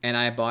 And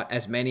I bought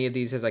as many of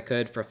these as I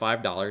could for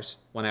 $5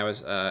 when I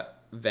was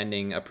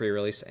vending a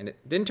pre-release. And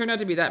it didn't turn out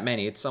to be that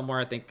many. It's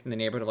somewhere, I think, in the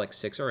neighborhood of like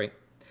 6 or 8.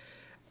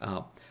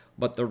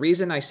 But the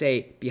reason I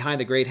say behind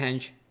the Great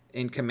Henge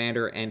in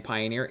Commander and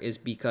Pioneer is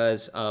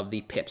because of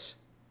the pips.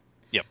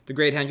 Yep. The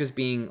Great Henge is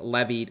being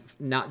levied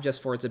not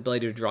just for its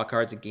ability to draw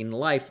cards and gain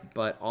life,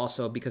 but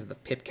also because of the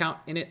pip count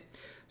in it.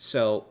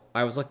 So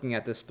I was looking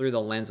at this through the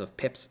lens of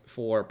pips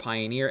for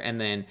Pioneer, and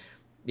then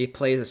it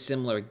plays a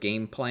similar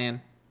game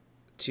plan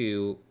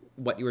to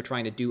what you were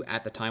trying to do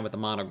at the time with the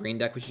mono green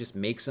deck, which is just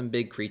make some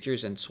big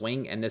creatures and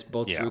swing. And this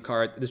both drew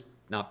card. This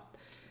not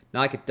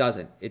like it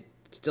doesn't. It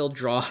still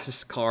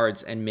draws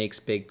cards and makes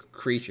big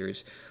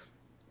creatures.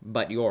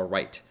 But you're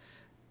right.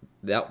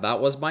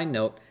 That was my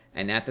note.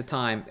 And at the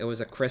time, it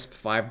was a crisp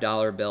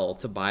 $5 bill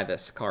to buy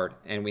this card,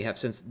 and we have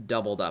since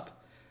doubled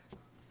up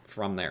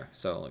from there.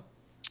 So, like,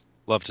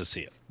 love to see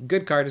it.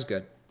 Good card is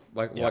good.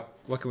 Like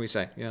what can we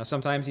say?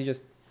 Sometimes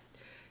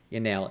you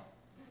nail it.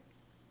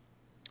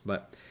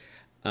 But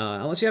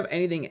unless you have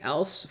anything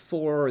else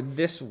for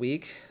this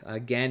week,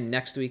 again,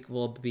 next week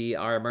will be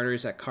our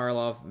Murders at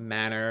Karlov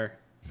Manor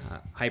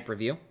hype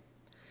review.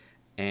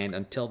 And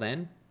until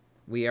then,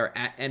 we are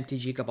at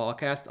MTG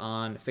Cabalcast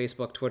on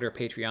Facebook, Twitter,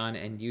 Patreon,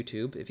 and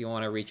YouTube. If you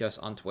want to reach us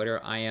on Twitter,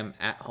 I am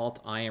at Halt.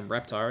 I am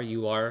Reptar.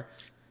 You are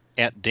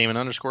at Damon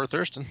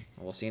 _Thurston.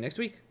 We'll see you next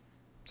week.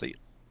 See you.